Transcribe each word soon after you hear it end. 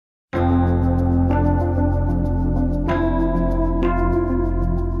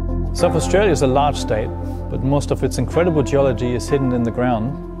South Australia is a large state, but most of its incredible geology is hidden in the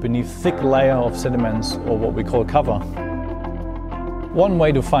ground beneath thick layer of sediments, or what we call cover. One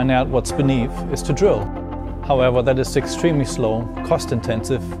way to find out what's beneath is to drill. However, that is extremely slow,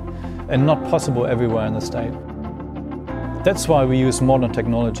 cost-intensive, and not possible everywhere in the state. That's why we use modern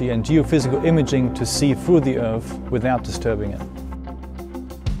technology and geophysical imaging to see through the Earth without disturbing it.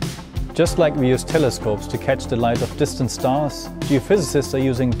 Just like we use telescopes to catch the light of distant stars, geophysicists are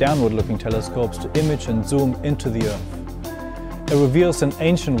using downward-looking telescopes to image and zoom into the Earth. It reveals an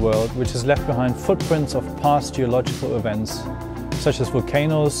ancient world which has left behind footprints of past geological events, such as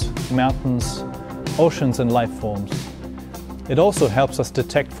volcanoes, mountains, oceans and life forms. It also helps us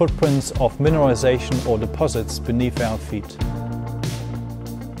detect footprints of mineralization or deposits beneath our feet.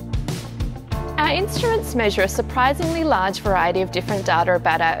 Our instruments measure a surprisingly large variety of different data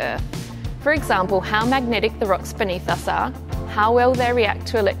about our Earth. For example, how magnetic the rocks beneath us are, how well they react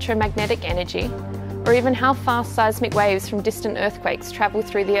to electromagnetic energy, or even how fast seismic waves from distant earthquakes travel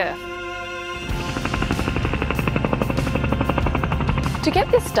through the Earth. To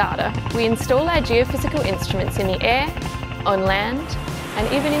get this data, we install our geophysical instruments in the air, on land, and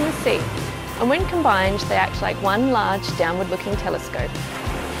even in the sea. And when combined, they act like one large downward-looking telescope.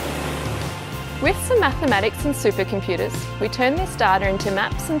 With some mathematics and supercomputers, we turn this data into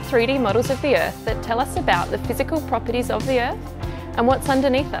maps and 3D models of the Earth that tell us about the physical properties of the Earth and what's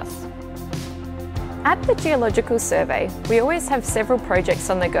underneath us. At the Geological Survey, we always have several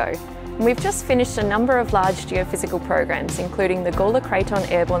projects on the go. And we've just finished a number of large geophysical programs, including the Gawler Craton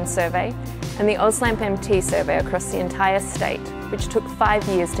Airborne Survey and the Oslamp MT Survey across the entire state, which took 5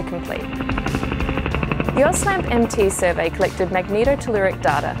 years to complete. The Oslamp MT Survey collected magnetotelluric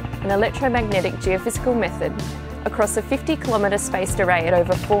data, an electromagnetic geophysical method, across a 50-kilometre spaced array at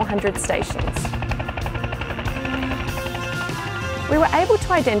over 400 stations. We were able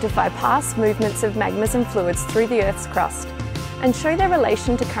to identify past movements of magmas and fluids through the Earth's crust and show their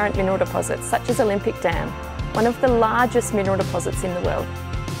relation to current mineral deposits such as Olympic Dam, one of the largest mineral deposits in the world.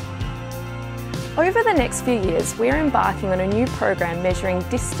 Over the next few years, we are embarking on a new program measuring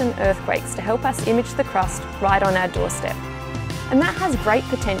distant earthquakes to help us image the crust right on our doorstep. And that has great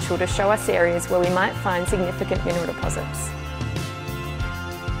potential to show us areas where we might find significant mineral deposits.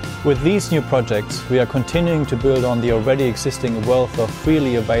 With these new projects, we are continuing to build on the already existing wealth of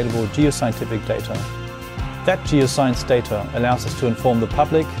freely available geoscientific data. That geoscience data allows us to inform the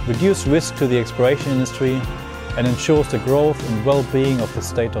public, reduce risk to the exploration industry, and ensures the growth and well-being of the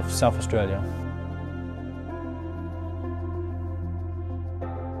state of South Australia.